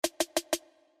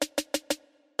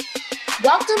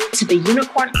Welcome to the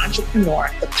Unicorn Entrepreneur,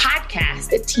 the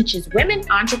podcast that teaches women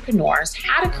entrepreneurs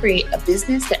how to create a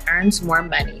business that earns more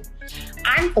money.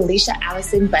 I'm Felicia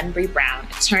Allison Bunbury Brown,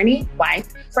 attorney,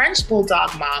 wife, French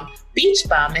bulldog mom, beach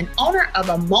bum, and owner of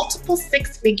a multiple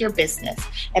six-figure business.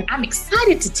 And I'm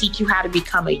excited to teach you how to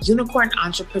become a unicorn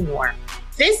entrepreneur.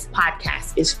 This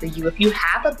podcast is for you if you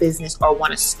have a business or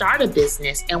want to start a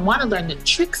business and want to learn the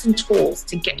tricks and tools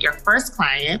to get your first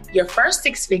client, your first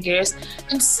six figures,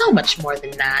 and so much more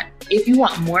than that. If you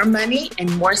want more money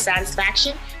and more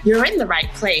satisfaction, you're in the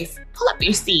right place. Pull up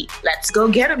your seat. Let's go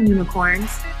get them, unicorns.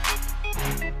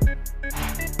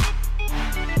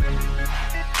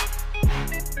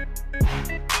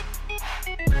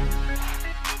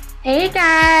 Hey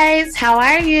guys, how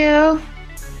are you?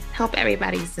 Hope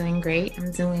everybody's doing great.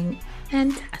 I'm doing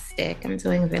fantastic. I'm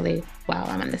doing really well.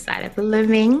 I'm on the side of the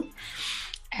living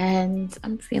and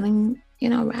I'm feeling,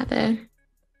 rather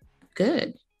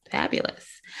good, fabulous.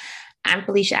 I'm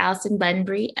Felicia Allison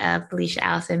Bunbury of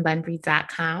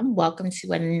FeliciaAllisonBunbury.com. Welcome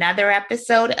to another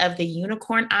episode of the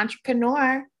Unicorn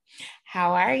Entrepreneur.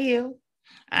 How are you?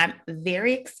 I'm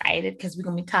very excited because we're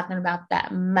going to be talking about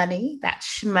that money, that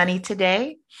shmoney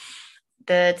today.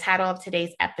 The title of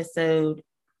today's episode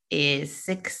is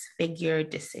six-figure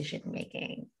decision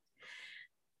making.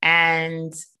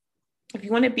 And if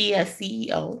you want to be a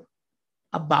CEO,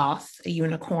 a boss, a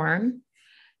unicorn,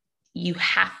 you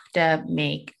have to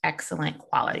make excellent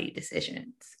quality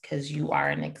decisions because you are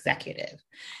an executive.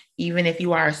 Even if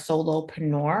you are a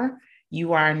solopreneur,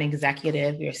 you are an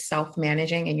executive, you're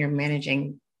self-managing and you're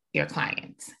managing your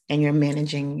clients and you're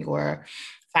managing your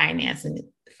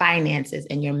finances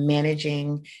and you're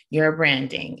managing your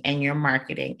branding and your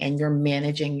marketing and you're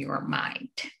managing your mind.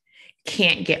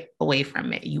 Can't get away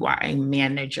from it. You are a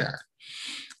manager.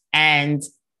 And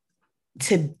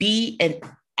to be an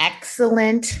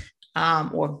excellent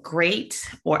or great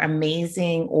or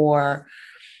amazing or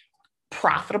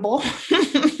profitable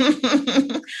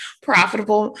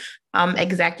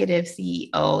executive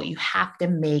CEO, you have to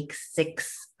make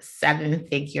 6,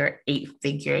 7-figure,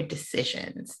 8-figure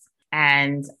decisions.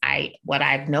 And what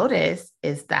I've noticed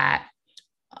is that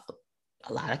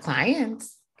a lot of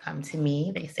clients come to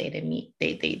me, they say to me,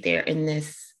 they're in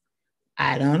this,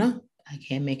 I don't know, I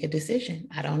can't make a decision.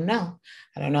 I don't know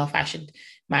if I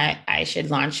should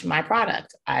launch my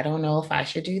product. I don't know if I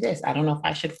should do this. I don't know if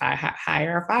I should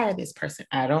hire or fire this person.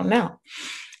 I don't know.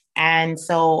 And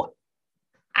so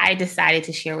I decided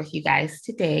to share with you guys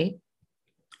today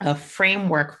a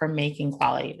framework for making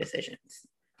quality decisions.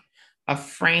 A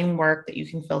framework that you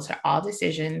can filter all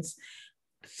decisions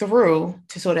through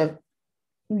to sort of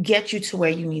get you to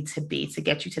where you need to be, to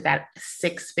get you to that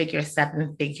 6-figure,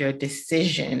 7-figure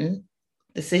decision.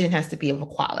 Decision has to be of a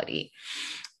quality.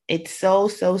 It's so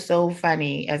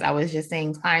funny. As I was just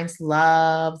saying, clients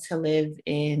love to live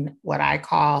in what I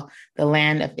call the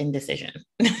land of indecision.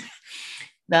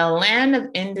 The land of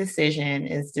indecision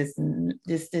is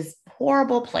this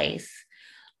horrible place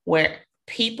where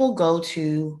people go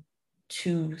to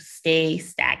stay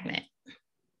stagnant,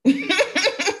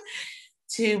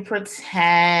 to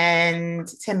pretend,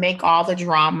 to make all the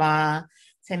drama,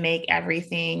 to make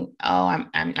everything,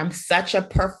 I'm such a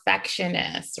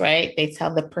perfectionist, right? They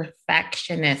tell the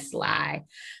perfectionist lie.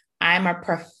 I'm a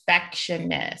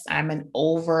perfectionist. I'm an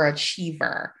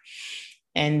overachiever.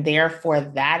 And therefore,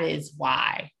 that is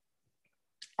why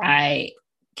I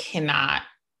cannot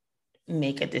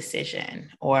make a decision,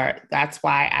 or that's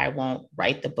why I won't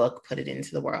write the book, put it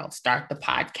into the world, start the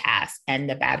podcast, end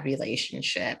the bad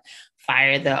relationship,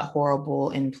 fire the horrible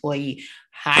employee,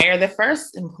 hire the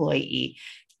first employee,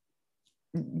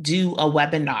 do a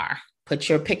webinar, put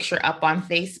your picture up on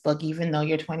Facebook, even though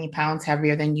you're 20 pounds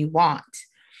heavier than you want.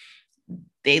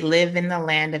 They live in the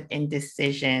land of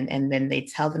indecision, and then they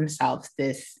tell themselves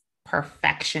this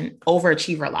perfection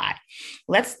overachiever lie.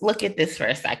 Let's look at this for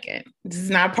a second. This is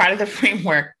not part of the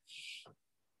framework.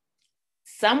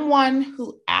 Someone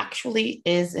who actually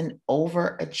is an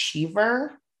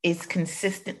overachiever is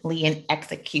consistently in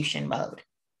execution mode.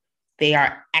 They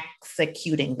are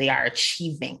executing, they are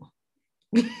achieving.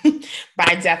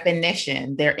 By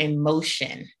definition, they're in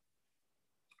motion.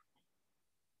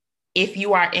 If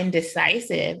you are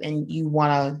indecisive and you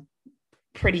want to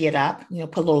pretty it up,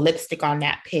 put a little lipstick on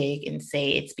that pig and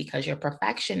say it's because you're a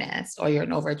perfectionist or you're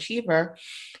an overachiever,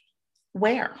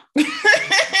 where?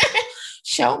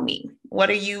 Show me. What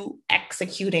are you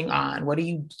executing on? What are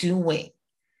you doing?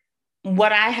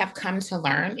 What I have come to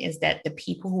learn is that the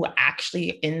people who are actually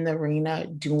in the arena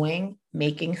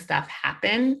making stuff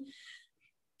happen,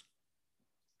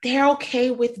 they're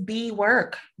okay with B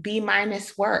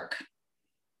minus work.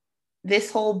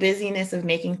 this whole busyness of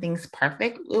making things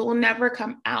perfect, it will never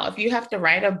come out. If you have to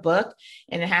write a book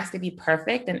and it has to be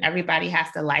perfect and everybody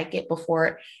has to like it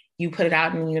before you put it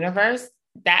out in the universe,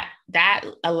 that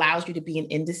allows you to be an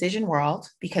indecision world,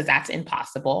 because that's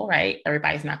impossible, right?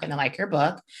 Everybody's not going to like your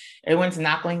book. Everyone's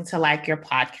not going to like your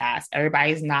podcast.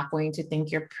 Everybody's not going to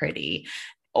think you're pretty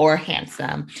or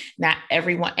handsome. Not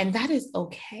everyone, and that is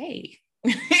okay.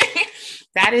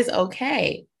 That is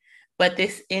okay. But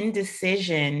this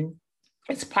indecision,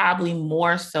 it's probably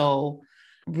more so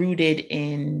rooted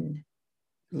in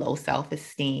low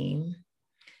self-esteem,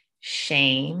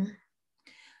 shame,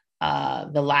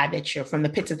 the lie that you're from the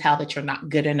pits of hell, that you're not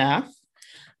good enough.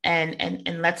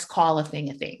 And let's call a thing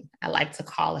a thing. I like to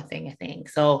call a thing a thing.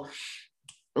 So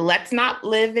let's not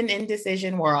live in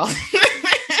indecision world.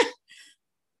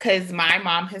 Because my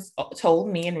mom has told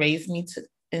me and raised me to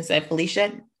and said,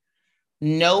 Felicia,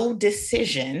 no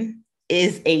decision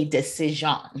is a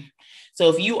decision. So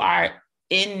if you are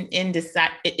in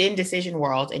indecision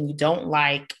world and you don't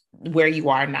like where you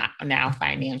are not now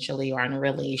financially, or in a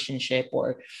relationship,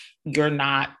 or you're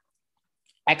not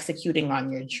executing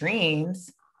on your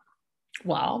dreams,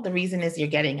 well, the reason is you're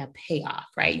getting a payoff,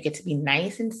 right? You get to be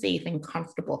nice and safe and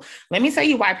comfortable. Let me tell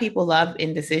you why people love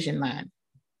indecision land.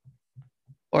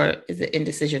 Or is it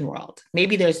indecision world?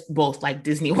 Maybe there's both, like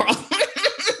Disney World.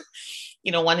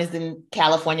 One is in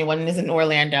California, one is in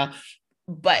Orlando.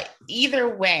 But either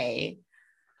way,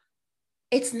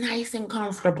 it's nice and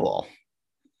comfortable.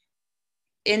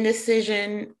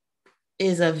 Indecision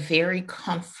is a very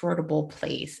comfortable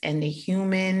place. And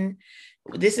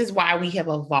this is why we have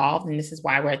evolved, and this is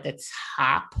why we're at the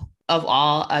top of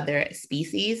all other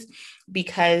species,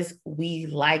 because we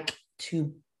like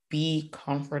to be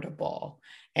comfortable.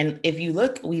 And if you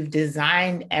look, we've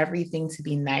designed everything to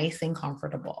be nice and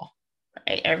comfortable.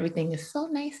 Right? Everything is so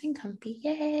nice and comfy.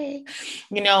 Yay.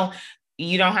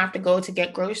 You don't have to go to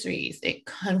get groceries. It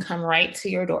can come right to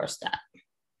your doorstep.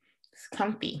 It's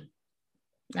comfy,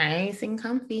 nice and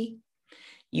comfy.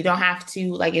 You don't have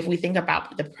to, like, if we think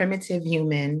about the primitive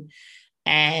human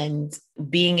and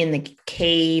being in the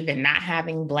cave and not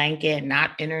having blanket,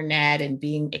 not internet, and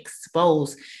being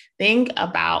exposed, think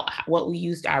about what we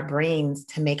used our brains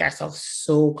to make ourselves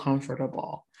so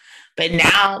comfortable. But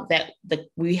now that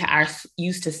we are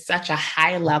used to such a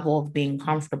high level of being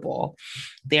comfortable,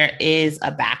 there's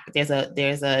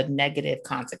a negative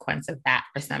consequence of that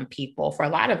for some people, for a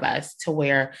lot of us, to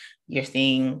where you're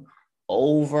seeing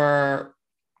over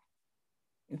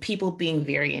people being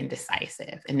very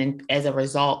indecisive. And then as a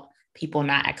result, people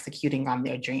not executing on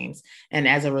their dreams. And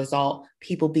as a result,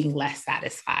 people being less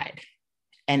satisfied.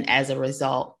 And as a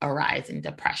result, a rise in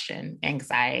depression,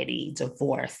 anxiety,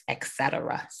 divorce,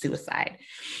 etc., suicide.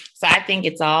 So I think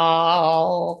it's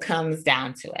all comes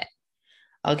down to it.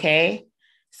 Okay.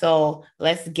 So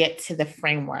let's get to the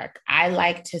framework. I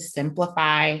like to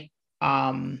simplify.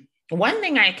 One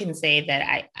thing I can say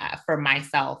that for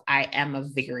myself, I am a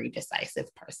very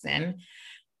decisive person.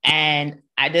 And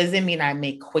it doesn't mean I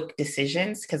make quick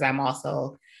decisions, because I'm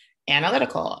also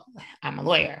analytical. I'm a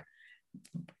lawyer.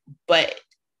 But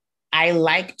I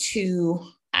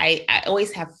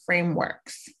always have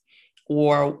frameworks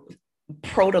or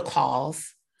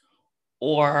protocols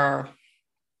or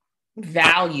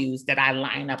values that I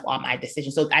line up all my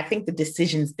decisions. So I think the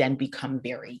decisions then become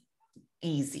very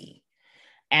easy.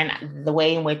 And the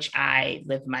way in which I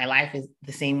live my life is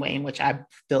the same way in which I've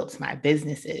built my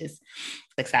businesses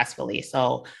successfully.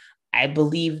 So I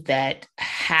believe that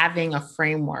having a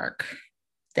framework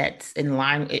that's in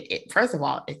line, first of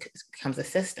all, it becomes a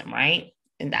system, right?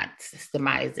 And that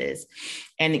systemizes.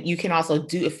 And you can also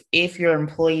do, if your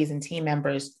employees and team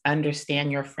members understand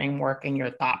your framework and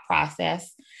your thought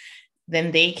process,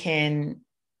 then they can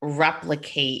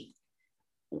replicate,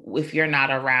 if you're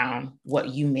not around, what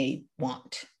you may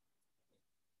want.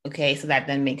 Okay, so that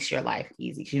then makes your life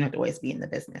easy. You don't have to always be in the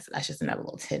business. That's just another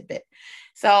little tidbit.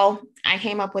 So I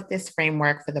came up with this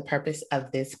framework for the purpose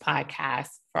of this podcast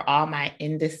for all my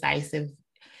indecisive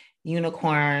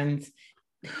unicorns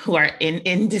who are in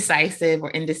indecisive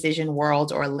or indecision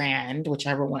world or land,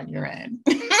 whichever one you're in.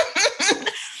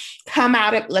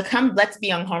 Let's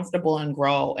be uncomfortable and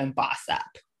grow and boss up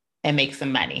and make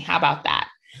some money. How about that?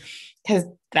 Because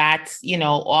that's,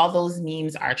 all those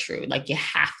memes are true. Like, you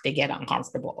have to get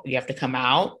uncomfortable. You have to come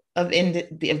out of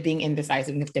being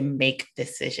indecisive. You have to make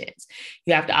decisions.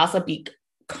 You have to also be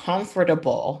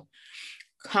comfortable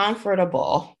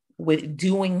with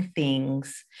doing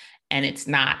things, and it's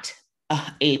not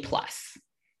A plus.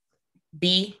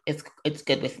 B, it's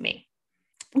good with me.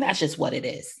 That's just what it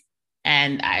is.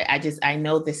 And I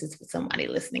know this is somebody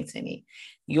listening to me.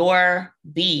 Your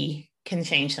B can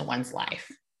change someone's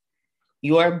life.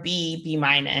 Your B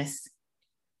minus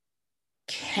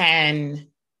can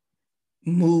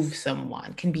move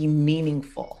someone, can be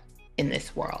meaningful in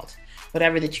this world.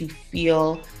 Whatever that you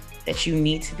feel that you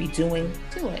need to be doing,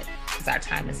 do it, because our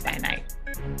time is finite.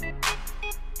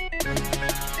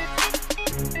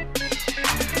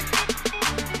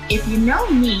 If you know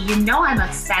me, you know I'm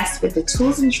obsessed with the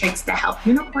tools and tricks that help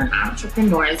unicorn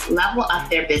entrepreneurs level up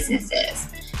their businesses.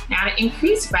 Now, to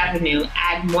increase revenue,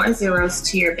 add more zeros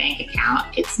to your bank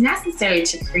account, it's necessary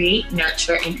to create,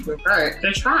 nurture, and convert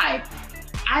your tribe.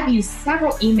 I've used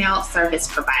several email service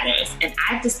providers, and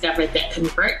I've discovered that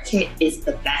ConvertKit is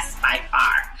the best by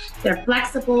far. They're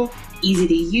flexible, easy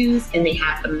to use, and they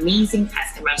have amazing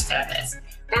customer service.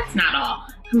 That's not all.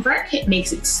 ConvertKit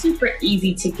makes it super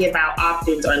easy to give out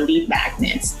opt-ins or lead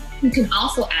magnets. You can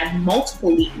also add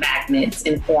multiple lead magnets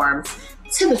and forms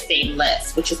to the same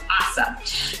list, which is awesome.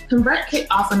 ConvertKit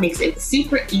also makes it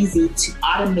super easy to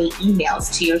automate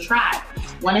emails to your tribe.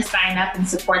 Want to sign up and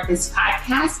support this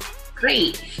podcast?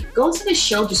 Great. Go to the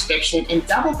show description and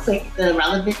double click the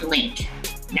relevant link.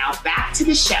 Now back to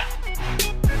the show.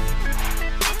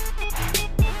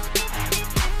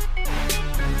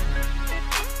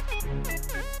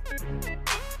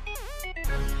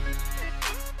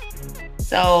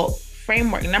 So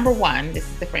framework, number one, this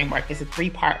is the framework, it's a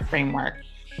 3-part framework,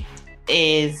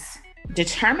 is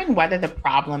determine whether the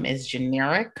problem is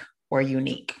generic or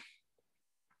unique.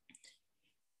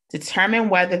 Determine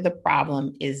whether the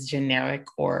problem is generic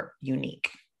or unique.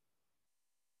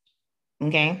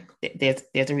 Okay,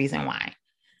 there's a reason why.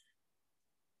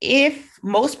 If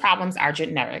most problems are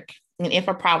generic, and if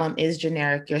a problem is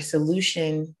generic, your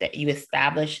solution that you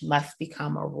establish must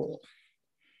become a rule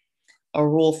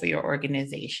for your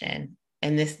organization.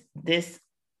 And this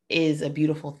is a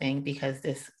beautiful thing because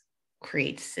this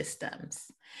creates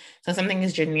systems. So something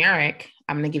is generic.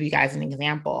 I'm going to give you guys an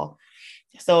example.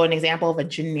 So an example of a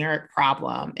generic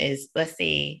problem is, let's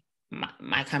say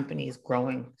my company is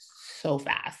growing so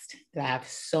fast that I have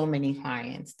so many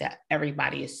clients that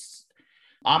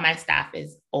all my staff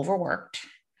is overworked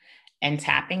and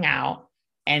tapping out.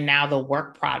 And now the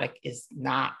work product is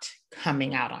not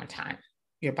coming out on time.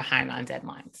 You're behind on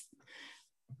deadlines.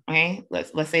 Okay,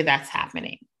 let's say that's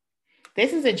happening.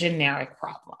 This is a generic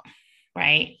problem,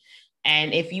 right?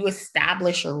 And if you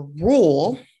establish a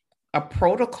rule, a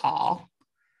protocol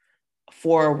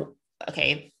for,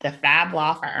 the fab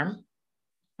law firm,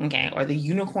 or the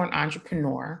unicorn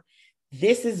entrepreneur,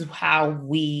 this is how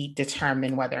we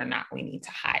determine whether or not we need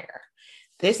to hire.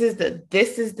 This is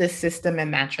the system and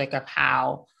metric of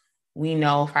how we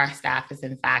know if our staff is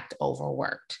in fact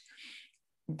overworked.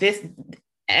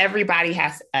 Everybody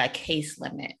has a case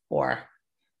limit or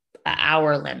an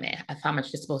hour limit of how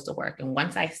much you're supposed to work. And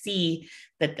once I see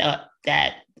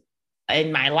that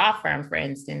in my law firm, for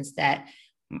instance, that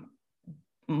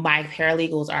my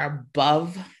paralegals are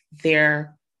above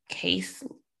their case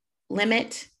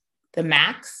limit, the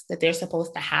max that they're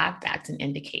supposed to have, that's an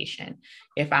indication.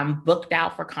 If I'm booked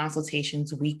out for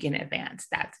consultations week in advance,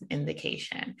 that's an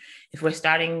indication. If we're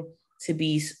starting to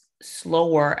be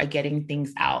slower at getting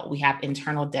things out, we have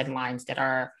internal deadlines that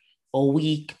are a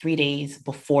week, 3 days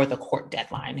before the court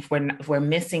deadline. If we're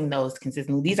missing those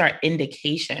consistently, these are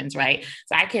indications, right?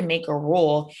 So I can make a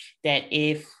rule that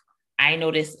if I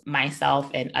notice myself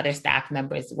and other staff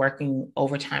members working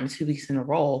overtime 2 weeks in a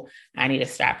row, I need to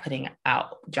start putting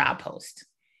out job posts.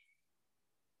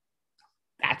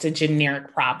 That's a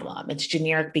generic problem. It's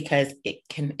generic because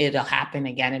it'll happen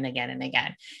again and again and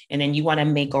again. And then you want to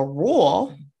make a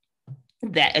rule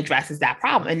that addresses that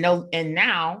problem. And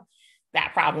now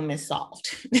that problem is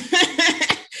solved.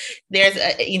 There's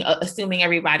assuming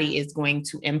everybody is going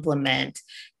to implement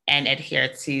and adhere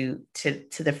to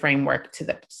the framework, to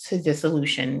the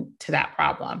solution to that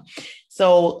problem.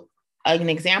 So an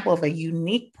example of a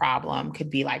unique problem could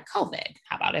be like COVID.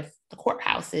 How about if the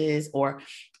courthouses or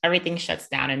everything shuts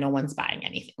down and no one's buying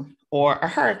anything, or a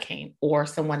hurricane, or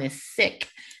someone is sick,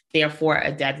 therefore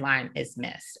a deadline is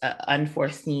missed,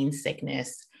 unforeseen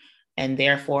sickness, and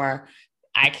therefore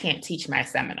I can't teach my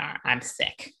seminar. I'm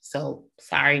sick. So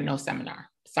sorry, no seminar.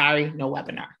 Sorry, no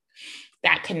webinar.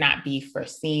 That cannot be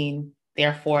foreseen.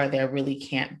 Therefore, there really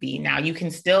can't be. Now, you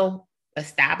can still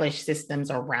establish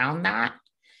systems around that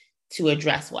to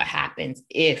address what happens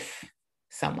if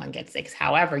someone gets sick.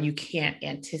 However, you can't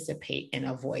anticipate and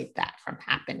avoid that from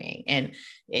happening. And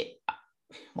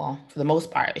for the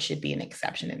most part, it should be an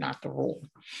exception and not the rule.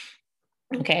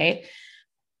 Okay.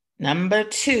 Number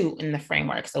 2 in the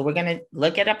framework. So we're going to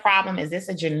look at a problem. Is this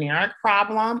a generic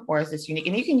problem or is this unique?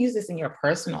 And you can use this in your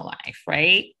personal life,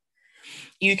 right?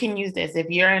 You can use this if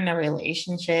you're in a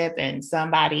relationship and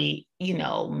somebody,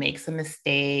 makes a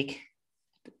mistake.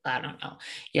 I don't know.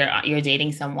 You're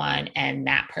dating someone and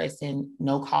that person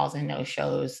no calls and no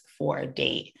shows for a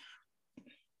date,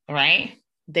 right?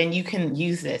 Then you can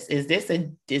use this. Is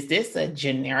this a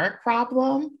generic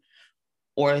problem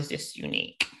or is this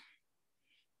unique?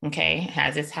 Okay.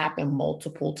 Has this happened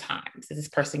multiple times? Is this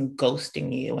person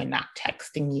ghosting you and not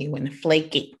texting you and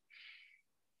flaking?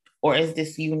 Or is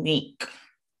this unique?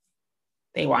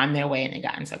 They were on their way and they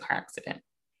got into a car accident.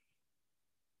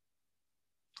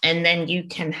 And then you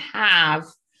can have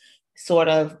sort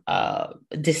of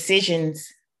decisions.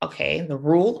 Okay. The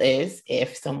rule is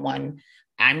if I'm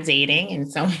dating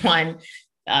and someone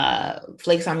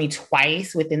flakes on me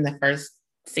twice within the first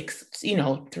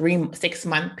 6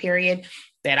 month period,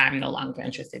 that I'm no longer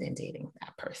interested in dating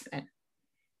that person.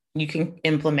 You can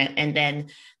implement, and then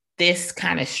this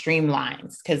kind of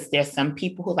streamlines because there's some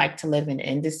people who like to live in an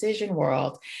indecision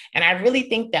world. And I really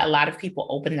think that a lot of people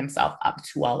open themselves up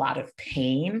to a lot of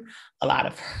pain, a lot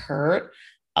of hurt,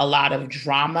 a lot of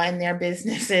drama in their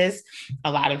businesses,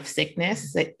 a lot of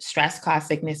sickness, stress caused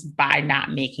sickness by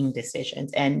not making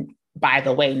decisions. And by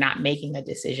the way, not making a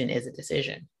decision is a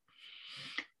decision.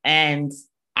 And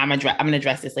I'm going to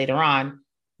address this later on.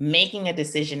 Making a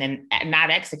decision and not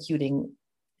executing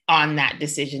on that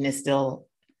decision is still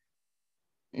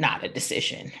not a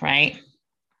decision, right?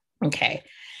 Okay.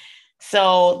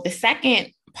 So the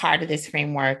second part of this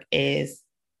framework is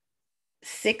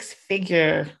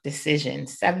 6-figure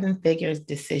decisions, 7-figure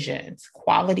decisions,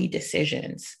 quality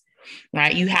decisions,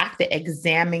 right? You have to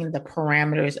examine the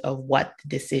parameters of what the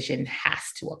decision has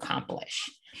to accomplish.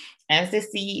 As the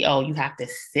CEO, you have to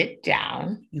sit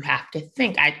down, you have to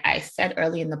think. I said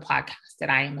early in the podcast that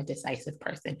I am a decisive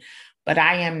person, but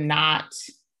I am not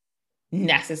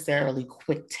necessarily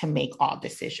quick to make all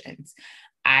decisions.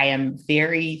 I am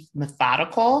very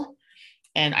methodical.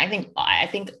 And I think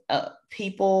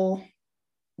people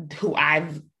who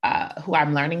I'm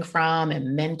learning from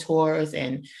and mentors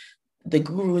and the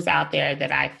gurus out there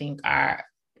that I think are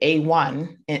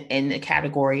A1 in the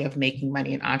category of making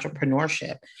money in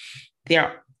entrepreneurship,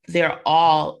 they're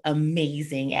all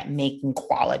amazing at making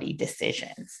quality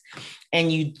decisions. And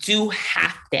you do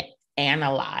have to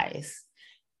analyze,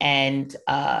 and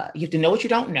you have to know what you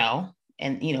don't know,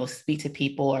 and speak to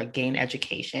people or gain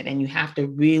education. And you have to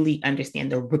really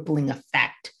understand the rippling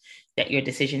effect that your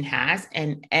decision has.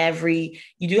 And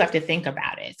you do have to think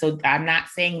about it. So I'm not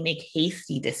saying make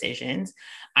hasty decisions.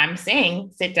 I'm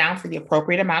saying sit down for the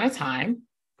appropriate amount of time,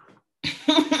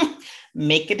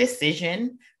 make a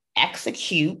decision,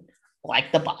 execute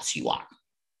like the boss you are.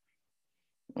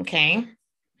 Okay.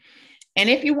 And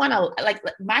if you want to, like,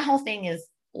 my whole thing is,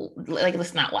 like,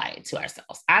 let's not lie to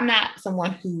ourselves. I'm not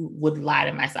someone who would lie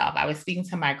to myself. I was speaking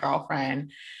to my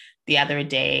girlfriend the other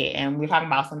day and we were talking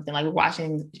about something, like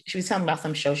she was telling me about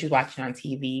some show she was watching on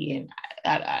TV, and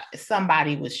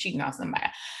somebody was cheating on somebody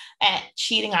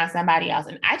else.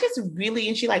 And I just really,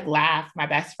 and she like laughed, my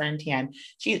best friend Tian,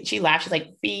 she laughed. She's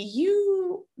like, Fee,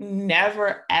 you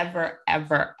never, ever,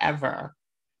 ever,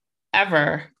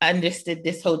 ever understood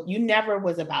this whole, you never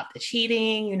was about the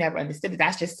cheating. You never understood it.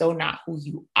 That's just so not who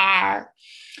you are.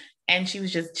 And she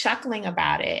was just chuckling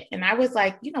about it. And I was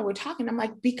like, we're talking. I'm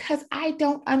like, because I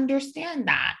don't understand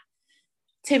that.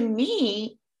 To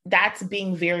me, that's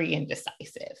being very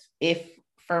indecisive.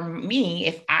 For me,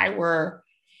 if I were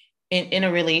in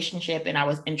a relationship and I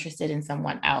was interested in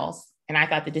someone else, and I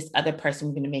thought that this other person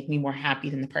was going to make me more happy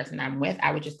than the person I'm with,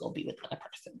 I would just go be with the other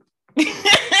person.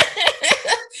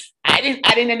 I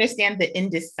didn't understand the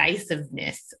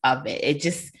indecisiveness of it. It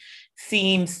just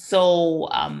seems so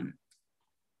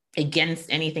against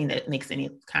anything that makes any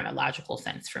kind of logical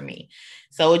sense for me.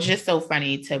 So it's just so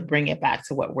funny to bring it back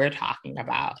to what we're talking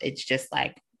about. It's just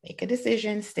like, make a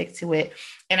decision, stick to it.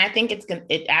 And I think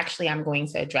I'm going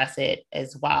to address it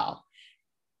as well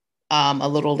a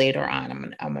little later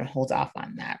on. I'm going to hold off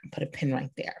on that and put a pin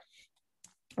right there.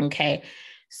 Okay.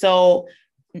 So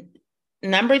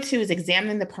number 2 is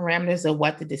examining the parameters of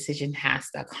what the decision has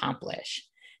to accomplish.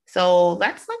 So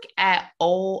let's look at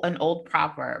an old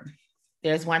proverb.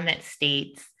 There's one that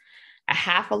states, a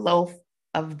half a loaf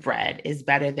of bread is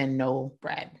better than no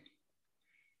bread,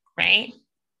 right?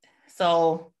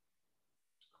 So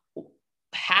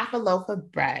half a loaf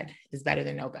of bread is better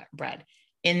than no bread.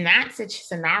 In that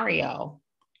scenario,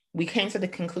 we came to the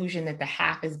conclusion that the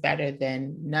half is better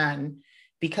than none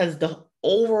because the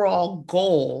overall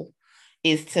goal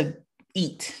is to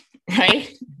eat,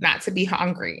 right? Not to be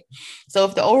hungry. So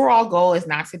if the overall goal is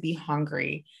not to be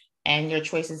hungry and your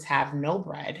choices have no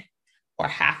bread or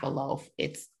half a loaf,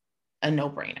 it's a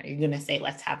no-brainer. You're going to say,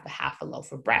 let's have the half a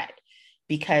loaf of bread,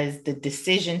 because the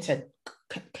decision to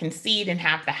concede and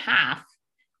have the half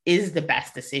is the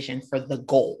best decision for the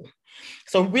goal.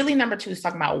 So really, number 2 is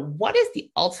talking about what is the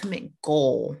ultimate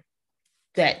goal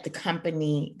that the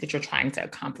company that you're trying to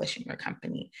accomplish in your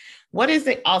company. What is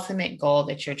the ultimate goal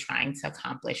that you're trying to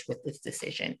accomplish with this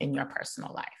decision in your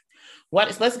personal life?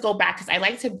 Let's go back, because I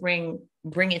like to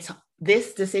bring it to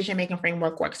this decision-making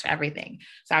framework works for everything.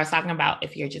 So I was talking about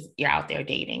if you're out there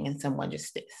dating and someone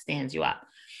just stands you up.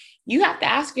 You have to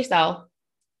ask yourself,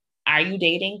 are you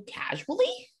dating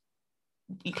casually?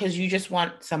 Because you just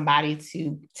want somebody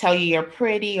to tell you you're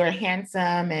pretty or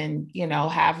handsome and,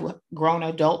 have grown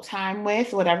adult time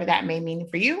with, whatever that may mean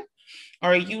for you?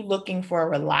 Or are you looking for a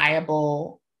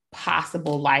reliable,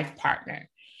 possible life partner?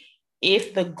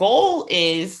 If the goal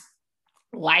is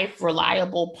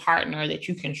reliable partner that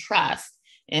you can trust,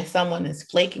 and someone is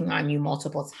flaking on you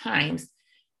multiple times,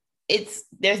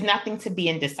 there's nothing to be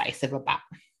indecisive about.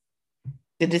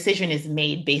 The decision is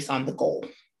made based on the goal.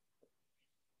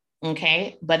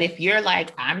 Okay. But if you're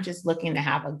like, I'm just looking to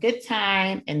have a good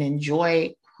time and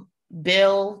enjoy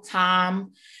Bill,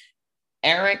 Tom,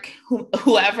 Eric,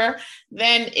 whoever,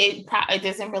 then it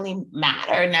doesn't really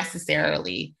matter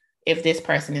necessarily if this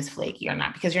person is flaky or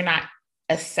not, because you're not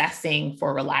assessing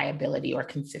for reliability or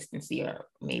consistency or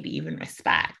maybe even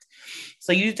respect.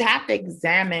 So you have to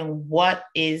examine, what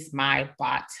is my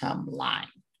bottom line?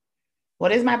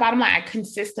 What is my bottom line? I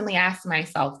consistently ask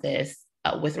myself this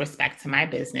with respect to my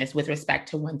business, with respect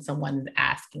to when someone is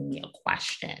asking me a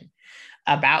question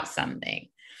about something.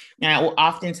 Now,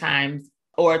 oftentimes,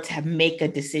 or to make a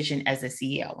decision as a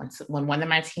CEO. When one of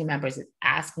my team members is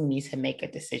asking me to make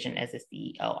a decision as a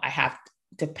CEO, I have,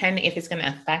 depending if it's going to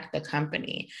affect the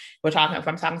company, if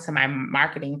I'm talking to my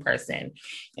marketing person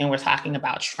and we're talking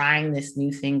about trying this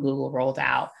new thing Google rolled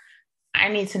out, I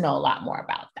need to know a lot more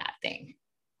about that thing.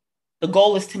 The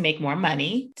goal is to make more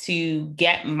money, to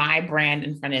get my brand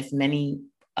in front of as many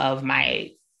of my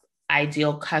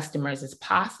ideal customers as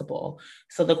possible.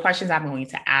 So the questions I'm going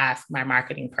to ask my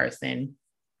marketing person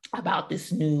about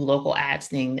this new local ads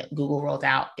thing that Google rolled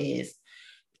out is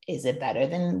it better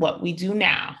than what we do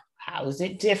now? How is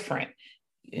it different?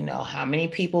 How many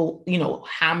people,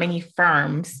 how many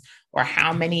firms or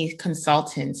how many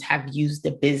consultants have used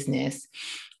this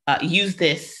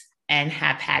and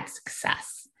have had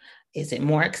success? Is it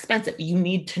more expensive? You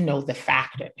need to know the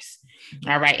factors.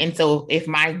 All right. And so if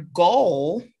my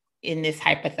goal in this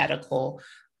hypothetical,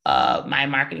 my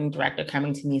marketing director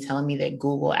coming to me, telling me that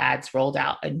Google Ads rolled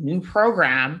out a new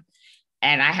program,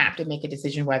 and I have to make a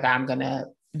decision whether I'm going to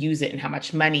use it and how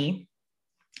much money,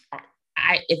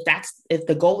 if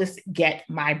the goal is to get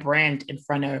my brand in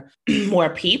front of more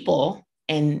people,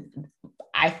 and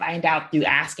I find out through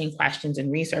asking questions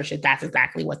and research that that's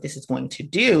exactly what this is going to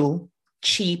do,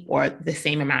 cheap or the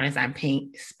same amount as I'm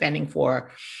spending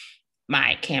for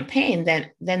my campaign,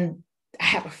 then I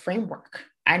have a framework.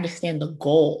 I understand the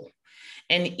goal.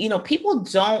 And,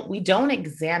 we don't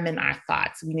examine our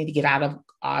thoughts. We need to get out of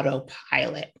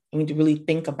autopilot. We need to really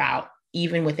think about,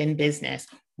 even within business,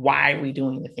 why are we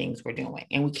doing the things we're doing?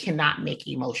 And we cannot make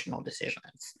emotional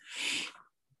decisions.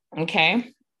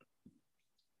 Okay.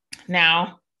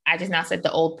 Now, I just now said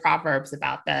the old proverbs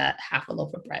about the half a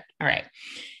loaf of bread. All right.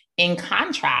 In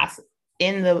contrast,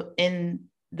 in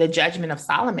the judgment of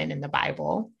Solomon in the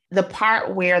Bible, the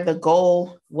part where the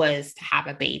goal was to have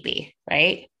a baby,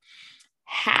 right?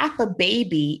 Half a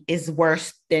baby is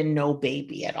worse than no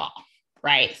baby at all,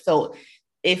 right? So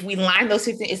if we line those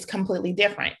two things, it's completely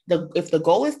different. If the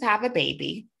goal is to have a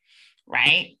baby,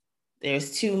 right?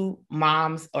 There's two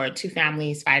moms or two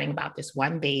families fighting about this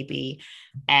one baby.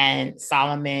 And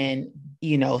Solomon,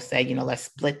 said, let's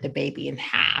split the baby in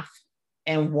half.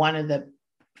 And one of the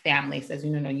families says,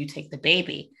 no, you take the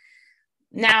baby.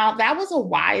 Now, that was a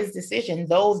wise decision,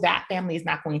 though that family is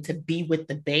not going to be with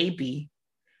the baby,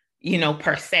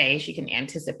 per se. She can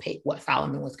anticipate what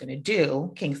Solomon was going to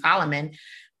do, King Solomon.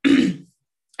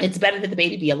 It's better that the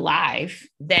baby be alive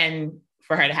than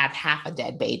for her to have half a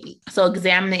dead baby. So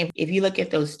examining, if you look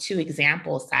at those two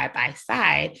examples side by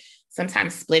side,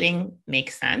 sometimes splitting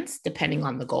makes sense depending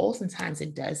on the goal. Sometimes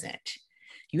it doesn't.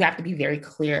 You have to be very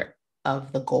clear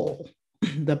of the goal,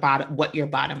 what your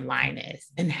bottom line is,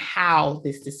 and how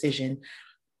this decision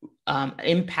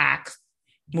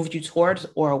moves you towards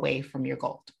or away from your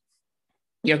goal.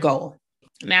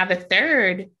 Now, the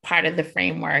third part of the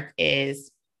framework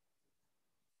is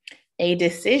a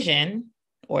decision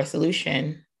or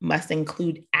solution must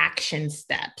include action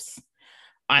steps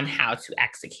on how to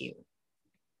execute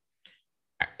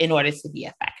in order to be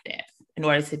effective, in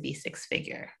order to be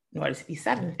six-figure, nor to be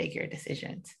 7-figure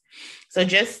decisions. So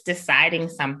just deciding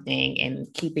something and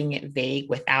keeping it vague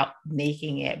without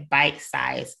making it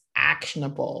bite-sized,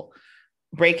 actionable,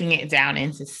 breaking it down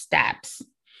into steps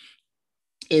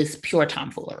is pure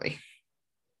tomfoolery.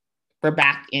 We're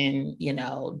back in,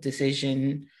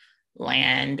 decision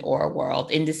land or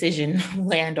world, indecision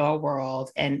land or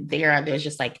world. And there's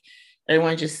just like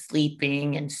everyone just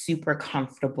sleeping and super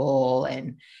comfortable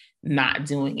and not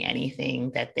doing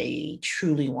anything that they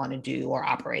truly want to do or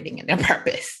operating in their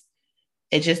purpose.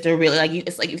 It's just a really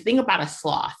it's like you think about a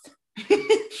sloth.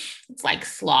 It's like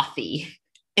slothy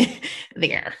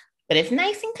there, but it's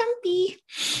nice and comfy.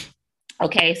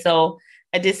 Okay, so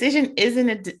a decision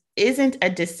isn't a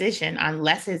decision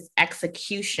unless its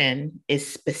execution is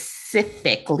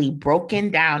specifically broken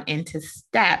down into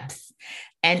steps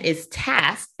and is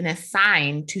tasked and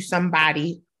assigned to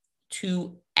somebody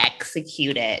to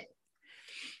execute it.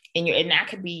 And that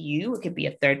could be you, it could be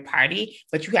a third party,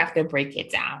 but you have to break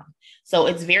it down. So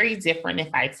it's very different if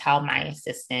I tell my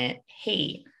assistant,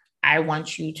 hey, I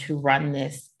want you to run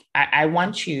this. I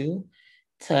want you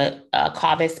to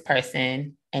call this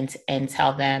person and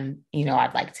tell them,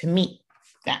 I'd like to meet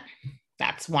them.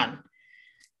 That's one.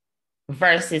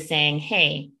 Versus saying,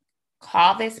 hey,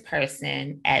 call this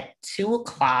person at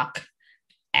 2:00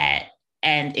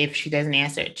 and if she doesn't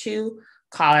answer at 2,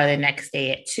 call her the next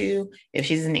day at 2. If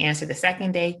she doesn't answer the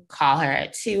second day, call her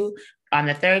at 2. On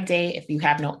the third day, if you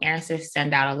have no answer,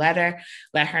 send out a letter.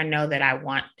 Let her know that I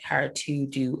want her to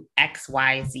do X,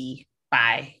 Y, Z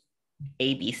by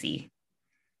ABC.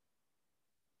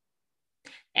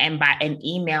 And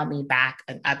email me back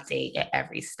an update at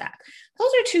every step. Those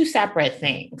are two separate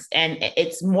things. And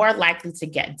it's more likely to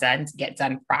get done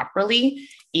properly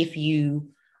if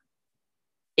in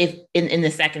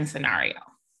the second scenario,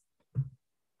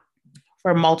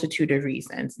 for a multitude of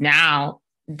reasons. Now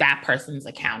that person's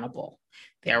accountable.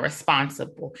 They're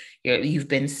responsible. You've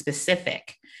been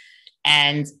specific.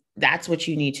 And that's what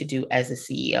you need to do as a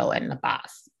CEO and the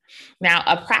boss. Now,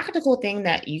 a practical thing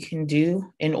that you can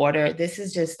do this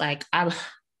is just like,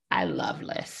 I love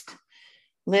lists.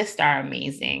 Lists are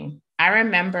amazing. I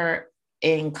remember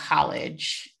in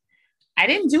college, I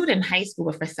didn't do it in high school,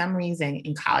 but for some reason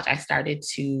in college, I started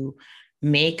to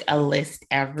make a list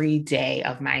every day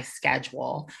of my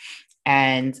schedule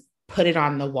and put it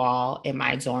on the wall in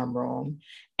my dorm room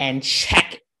and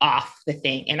check off the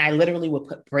thing. And I literally would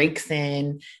put breaks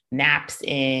in, naps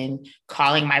in,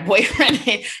 calling my boyfriend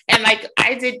in. And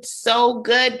I did so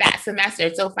good that semester.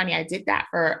 It's so funny. I did that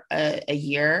for a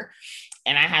year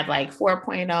and I had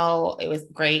 4.0. It was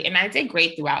great. And I did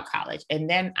great throughout college. And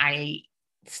then I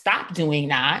stopped doing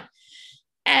that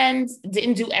and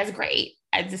didn't do as great.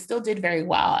 I just still did very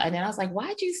well. And then I was like,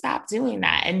 why'd you stop doing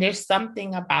that? And there's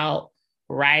something about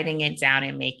writing it down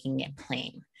and making it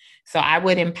plain. So I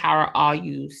would empower all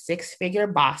you 6-figure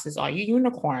bosses, all you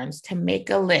unicorns, to make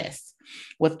a list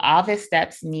with all the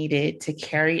steps needed to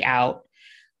carry out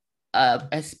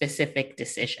a specific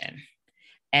decision.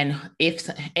 And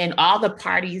all the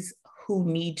parties who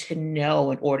need to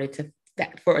know in order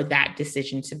for that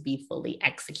decision to be fully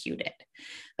executed.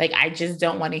 I just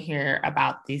don't want to hear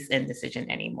about this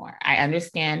indecision anymore. I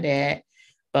understand it,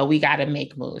 but we got to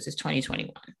make moves. It's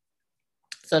 2021.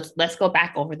 So let's go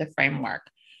back over the framework.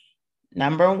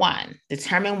 Number 1,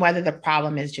 determine whether the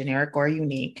problem is generic or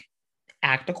unique.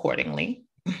 Act accordingly.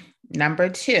 Number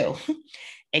 2,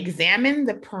 examine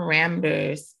the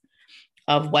parameters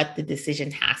of what the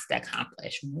decision has to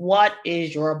accomplish. What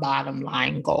is your bottom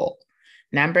line goal?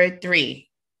 Number 3,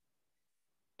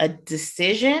 a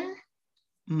decision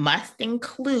must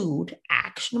include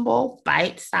actionable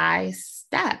bite-sized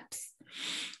steps.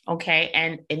 Okay.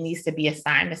 And it needs to be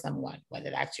assigned to someone, whether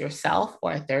that's yourself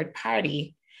or a third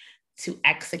party, to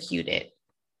execute it.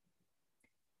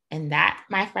 And that,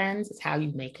 my friends, is how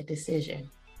you make a decision.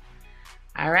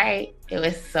 All right. It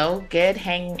was so good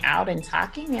hanging out and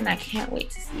talking, and I can't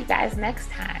wait to see you guys next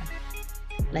time.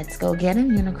 Let's go get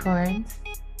them, unicorns.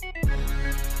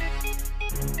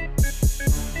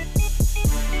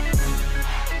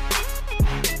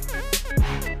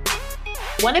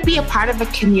 Want to be a part of a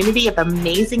community of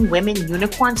amazing women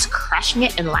unicorns crushing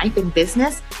it in life and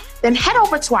business? Then head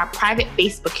over to our private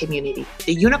Facebook community,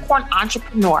 The Unicorn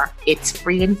Entrepreneur. It's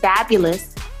free and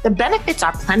fabulous. The benefits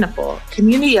are plentiful.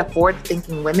 Community of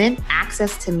forward-thinking women,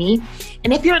 access to me.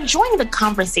 And if you're enjoying the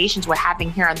conversations we're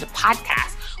having here on the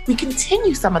podcast, we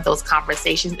continue some of those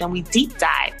conversations and we deep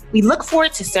dive. We look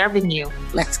forward to serving you.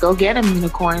 Let's go get them,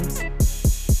 unicorns.